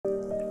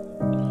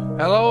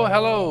Hello,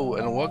 hello,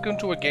 and welcome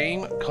to a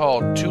game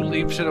called Two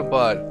Leaves in a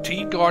Bud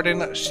Tea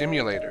Garden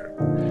Simulator.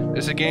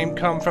 This is a game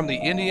come from the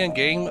Indian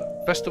Game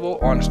Festival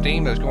on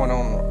Steam that's going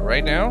on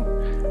right now.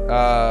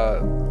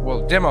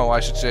 Well, demo I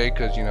should say,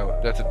 because you know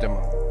that's a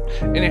demo.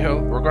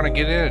 Anywho, we're gonna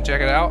get in and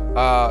check it out.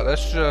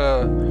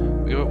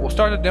 We'll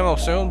start the demo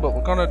soon, but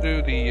we're gonna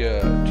do the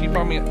tea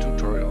farming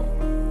tutorial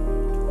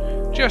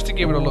just to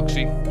give it a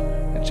look-see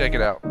and check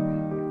it out.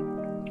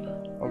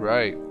 All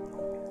right.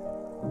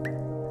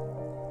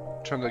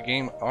 Turn the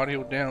game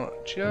audio down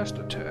just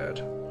a tad.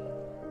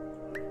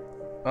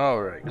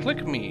 Alright,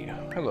 click me.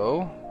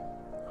 Hello.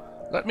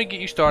 Let me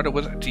get you started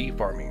with tea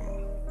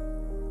farming.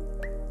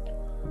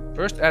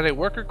 First, add a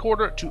worker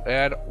quarter to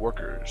add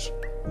workers.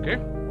 Okay,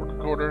 worker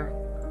quarter,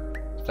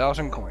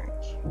 1,000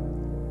 coins.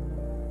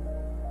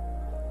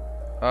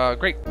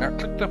 Great. Now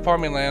click the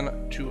farming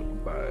land to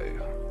buy.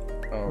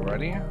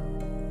 Alrighty.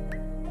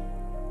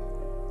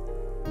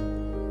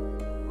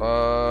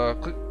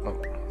 Click.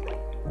 Oh.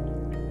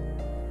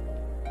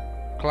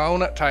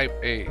 Clone type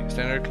A,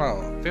 standard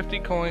clone. 50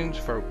 coins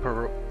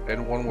per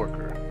and one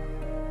worker.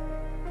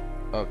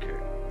 Okay.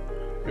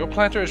 Your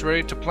planter is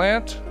ready to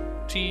plant.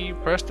 T,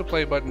 press the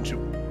play button to.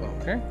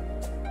 Okay.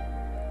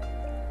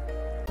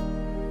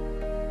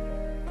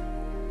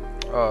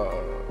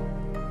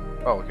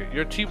 Okay.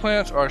 Your tea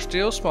plants are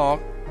still small.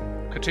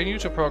 Continue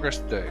to progress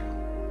today.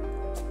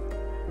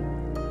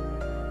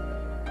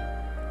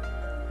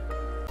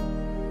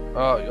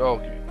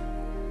 Okay.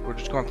 We're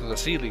just going through the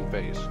seedling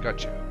phase.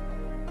 Gotcha.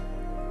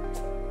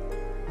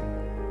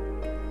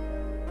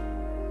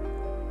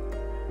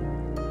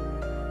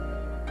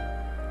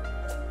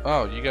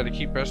 Oh, you gotta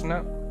keep pressing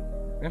that?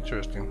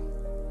 Interesting.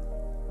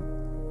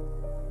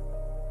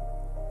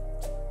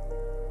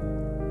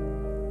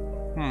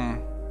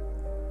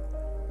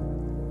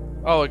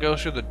 Oh, it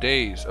goes through the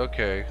days.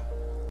 Okay.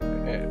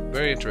 Yeah,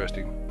 very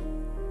interesting.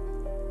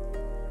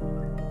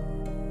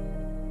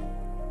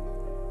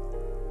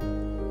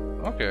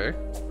 Okay.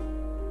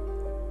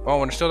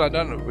 Oh, and it's still not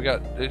done.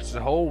 It's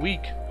a whole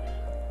week.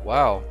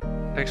 Wow.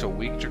 It takes a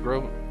week to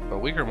grow, a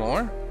week or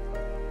more?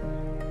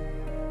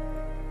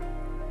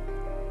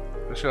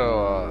 Let's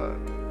go,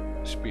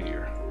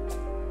 speedier.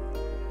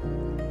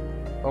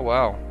 Oh,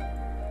 wow.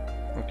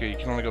 Okay, you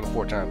can only go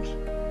 4 times.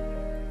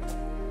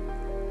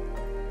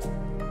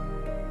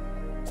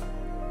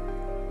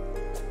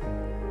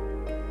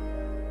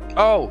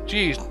 Oh,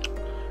 jeez.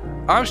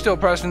 I'm still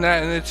pressing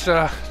that and it's,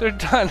 they're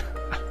done.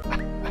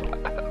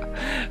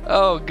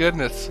 Oh,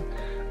 goodness.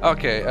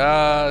 Okay,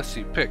 let's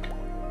see, pick.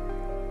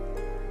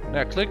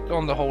 Now click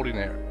on the holding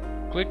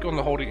area. Click on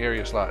the holding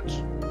area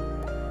slots.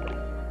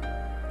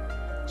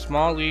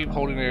 Small leaf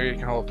holding area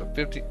can hold up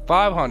to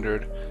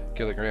 500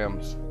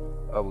 kilograms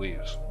of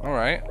leaves.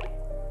 Alright.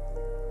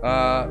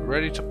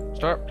 Ready to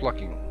start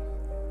plucking.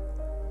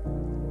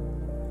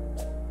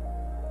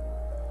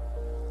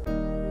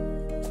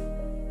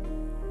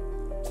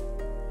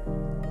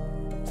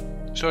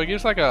 So it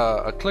gives like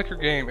a clicker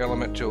game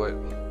element to it.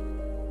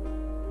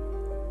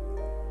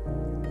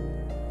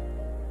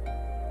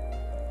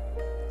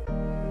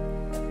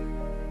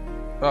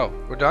 Oh,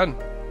 we're done.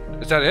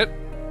 Is that it?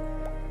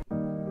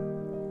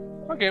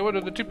 Okay, we'll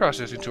do the tea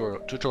processing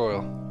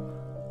tutorial.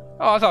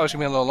 Oh, I thought it was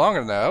gonna be a little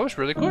longer than that. It was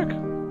really quick.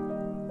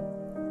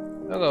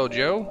 Hello,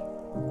 Joe.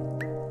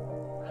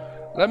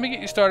 Let me get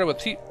you started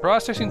with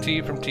processing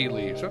tea from tea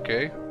leaves.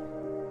 Okay.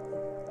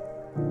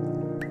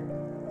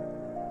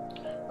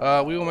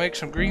 We will make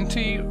some green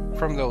tea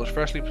from those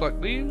freshly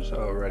plucked leaves.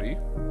 Already.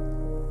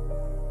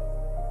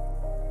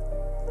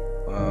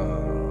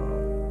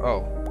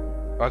 Oh.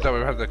 I thought we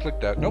would have to click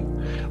that. Nope.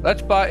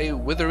 Let's buy a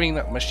withering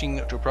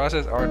machine to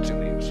process our tea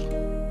leaves.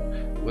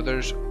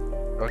 Withers.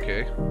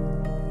 Okay.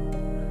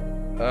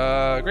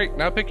 Great.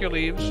 Now pick your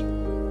leaves.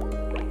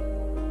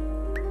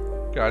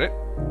 Got it.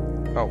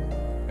 Oh,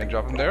 and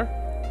drop them there.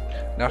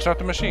 Now start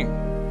the machine.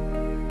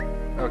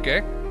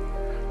 Okay.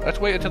 Let's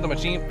wait until the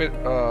machine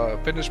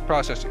finishes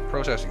processing,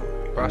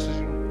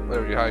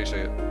 whatever how you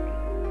say it.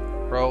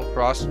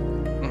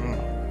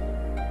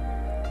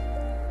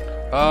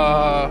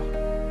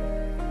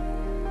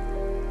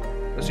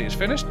 Let's see, it's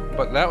finished,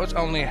 but that was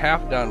only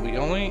half done.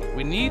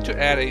 We need to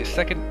add a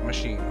second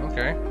machine.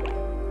 Okay.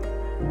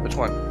 Which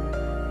one?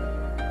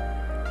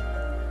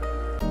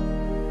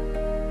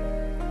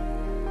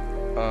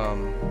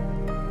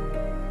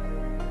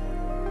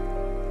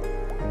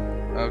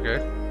 Okay.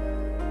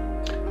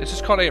 This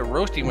is called a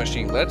roasting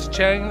machine. Let's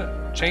change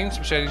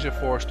some settings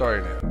before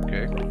starting it.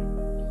 Okay.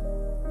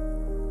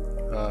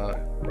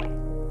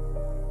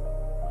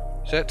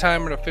 Set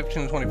timer to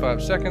 15 to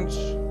 25 seconds.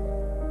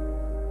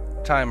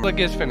 Timer. Click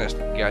is finished.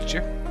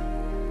 Gotcha.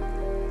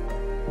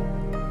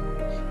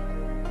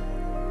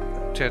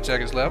 10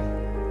 seconds left.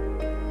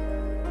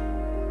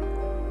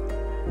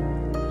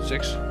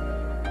 6,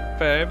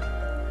 5,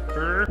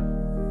 4,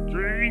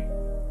 3,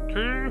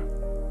 2,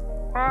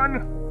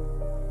 1.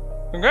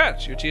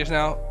 Congrats! Your tea is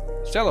now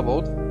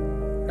sellable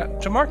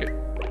to market.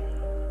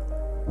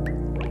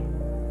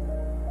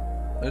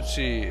 Let's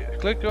see.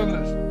 Click on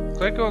this.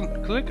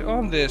 Click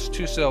on this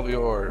to sell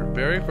your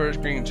very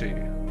first green tea.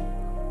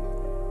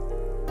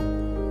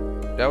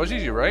 That was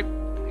easy, right?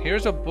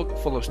 Here's a book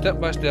full of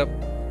step-by-step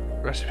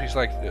recipes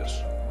like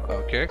this.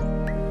 Okay.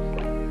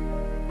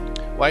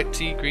 White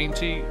tea, green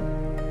tea,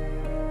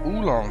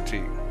 oolong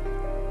tea.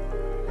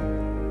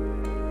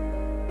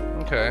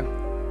 Okay.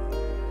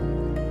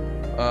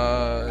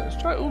 Let's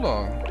try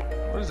oolong.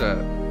 What is that?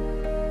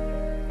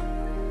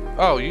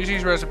 Oh, use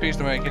these recipes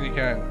to make any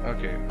kind.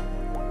 Okay.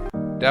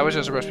 That was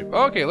just a recipe.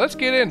 Okay, let's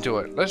get into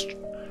it. Let's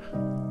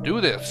do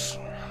this.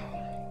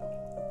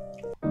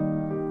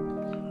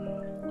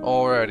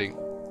 Alrighty.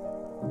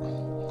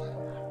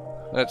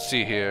 Let's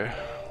see here.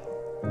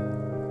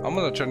 I'm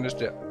gonna turn this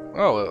down.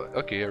 Oh,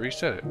 okay, I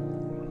reset it.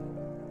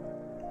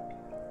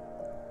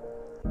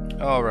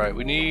 Alright,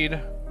 we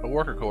need a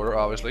worker quarter,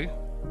 obviously.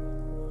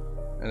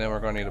 And then we're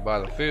gonna need to buy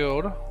the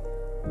field.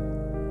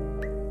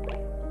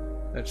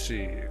 Let's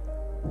see.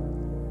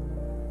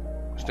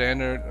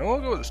 Standard. Oh, we'll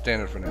go with the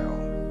standard for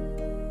now.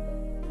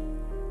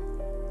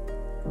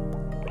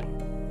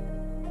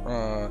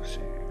 Let's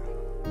see.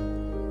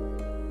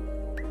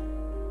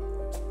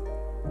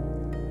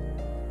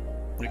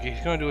 Okay,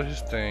 he's gonna do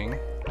his thing.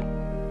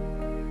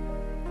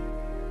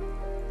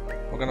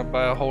 We're gonna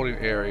buy a holding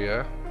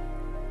area.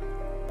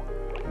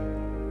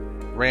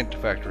 Rent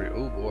factory.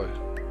 Oh boy.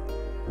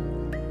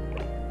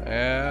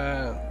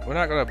 And we're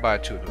not gonna buy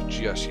two of those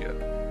just yet.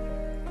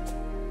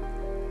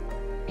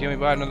 Can we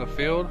buy another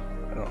field?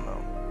 I don't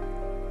know.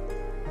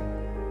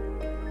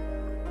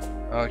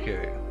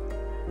 Okay.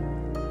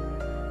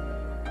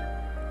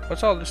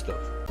 What's all this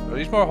stuff? Are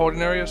these more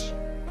holding areas?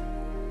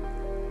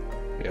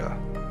 Yeah.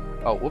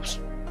 Oh, whoops.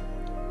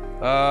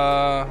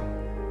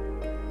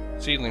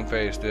 Seedling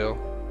phase still.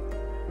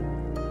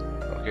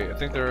 Okay, I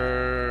think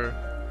they're...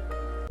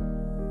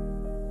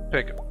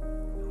 Pick.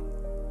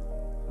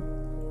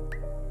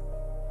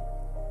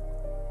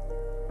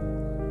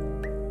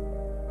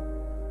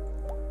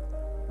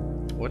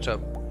 What's up?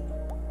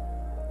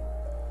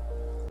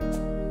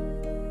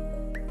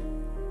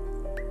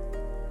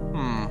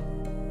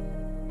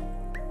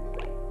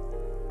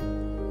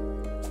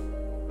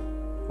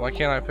 Why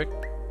can't I pick?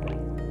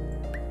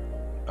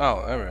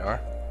 Oh, there we are.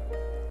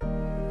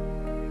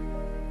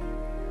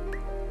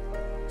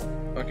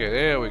 Okay,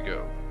 there we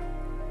go.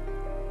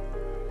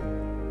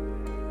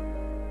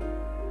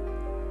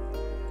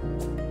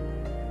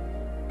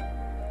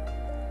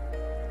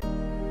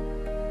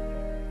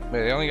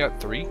 Wait, they only got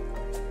 3?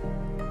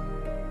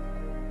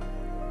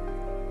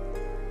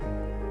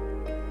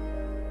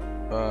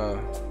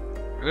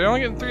 They're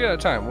only getting 3 at a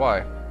time.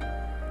 Why?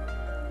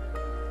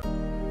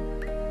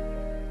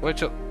 Wait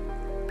till...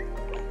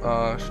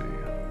 let's see.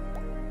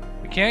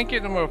 We can't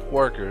get enough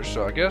workers,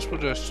 so I guess we'll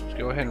just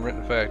go ahead and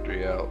rent the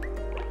factory out.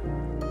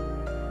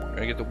 We're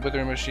gonna get the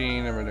withering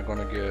machine, and we're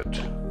gonna get...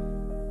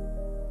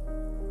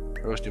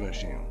 roasting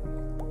machine.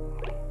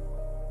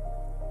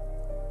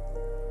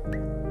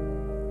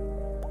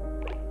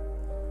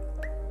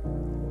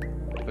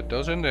 Put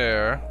those in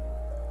there,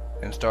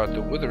 and start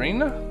the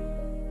withering.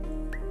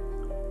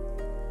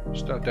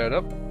 Start that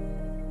up.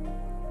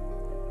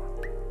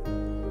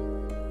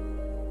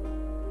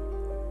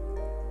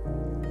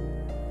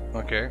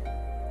 Okay.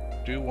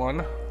 Do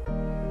one.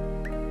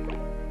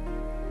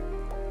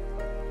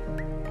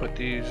 Put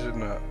these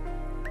in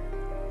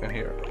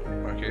here.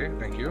 Okay,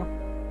 thank you.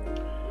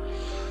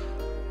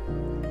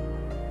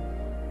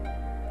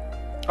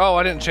 Oh,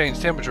 I didn't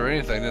change temperature or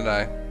anything, did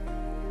I?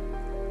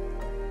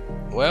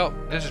 Well,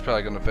 this is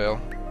probably gonna fail.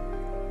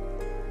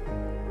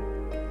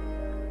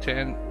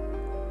 10.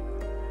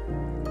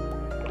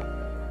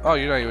 Oh,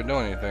 you're not even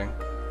doing anything.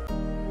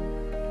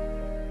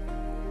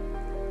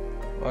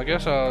 Well, I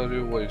guess I'll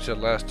do what you said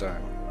last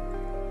time.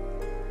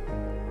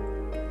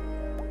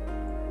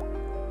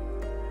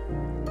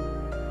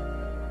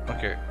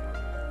 Okay.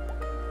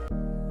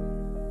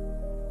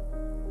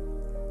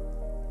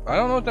 I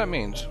don't know what that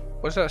means.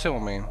 What's that symbol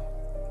mean?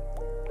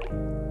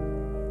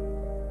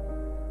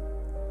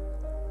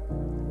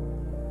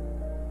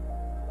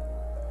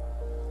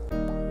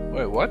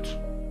 Wait, what?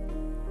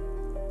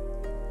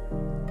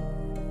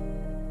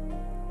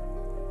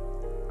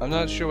 I'm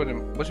not sure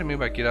what's it mean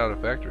by get out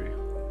of the factory.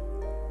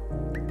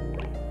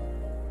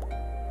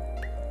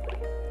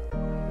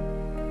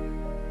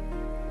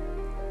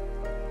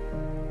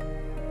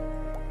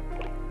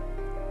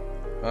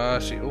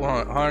 See,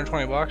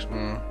 120 bucks?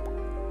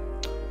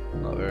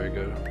 Not very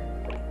good.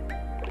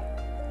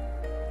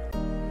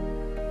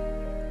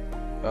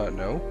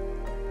 No.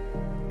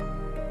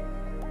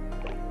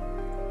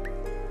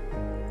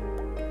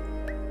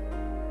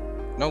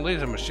 No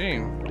laser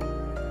machine.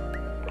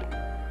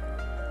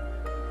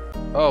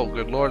 Oh,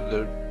 good lord,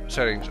 the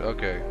settings.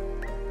 Okay.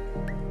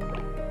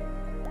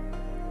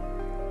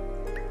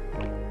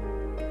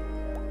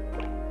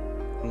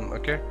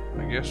 Okay,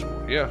 I guess,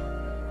 yeah.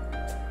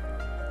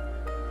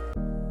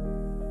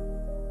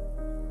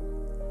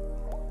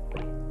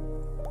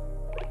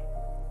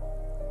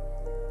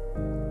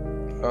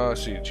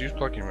 Let's see, choose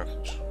plucking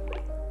methods.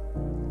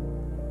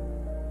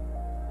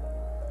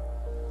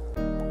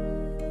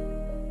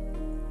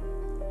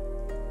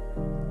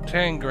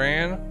 10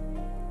 grand.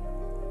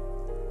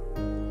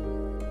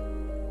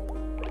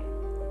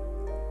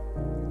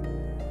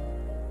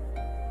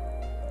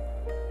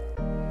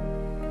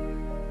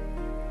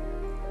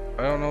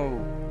 I don't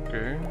know.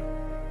 Okay.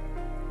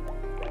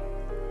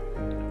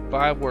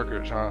 5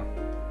 workers, huh?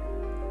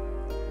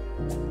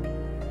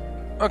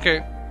 Okay.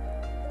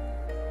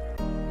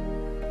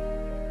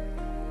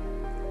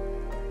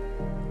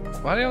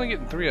 Why are they only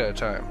getting 3 at a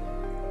time?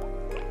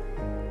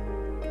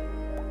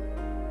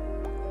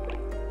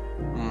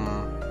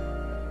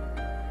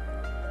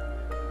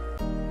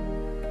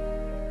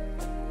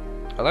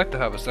 I'd like to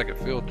have a second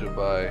field to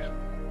buy.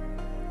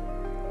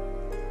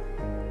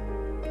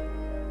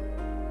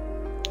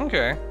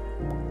 Okay.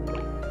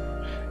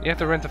 You have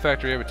to rent the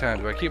factory every time.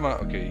 Do I keep my...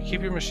 Okay, you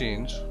keep your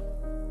machines.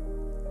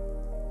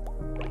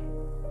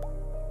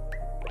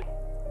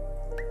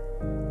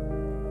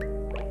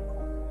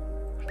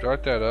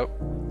 Start that up.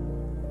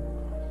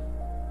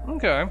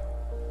 Okay.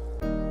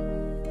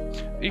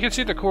 You can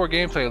see the core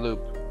gameplay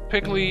loop.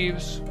 Pick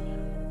leaves,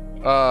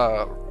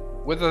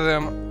 wither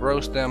them,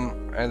 roast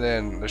them, and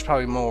then there's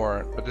probably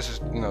more, but this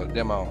is, you know, the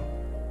demo.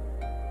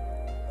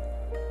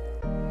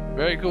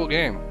 Very cool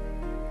game.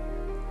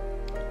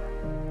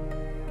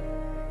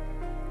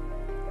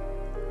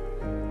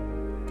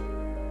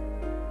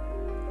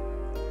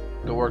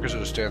 The workers are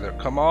just standing there.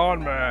 Come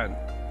on, man.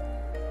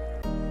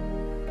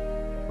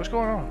 What's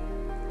going on?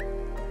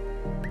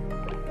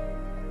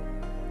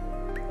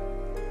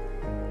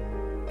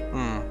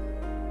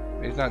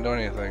 He's not doing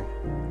anything.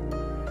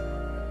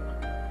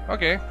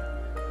 Okay.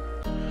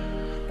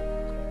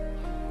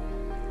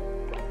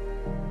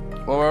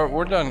 Well,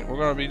 we're done. We're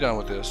gonna be done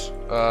with this.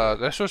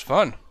 This was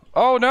fun.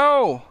 Oh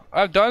no!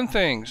 I've done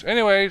things.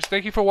 Anyways,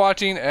 thank you for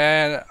watching,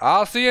 and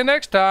I'll see you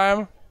next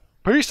time.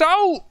 Peace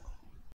out!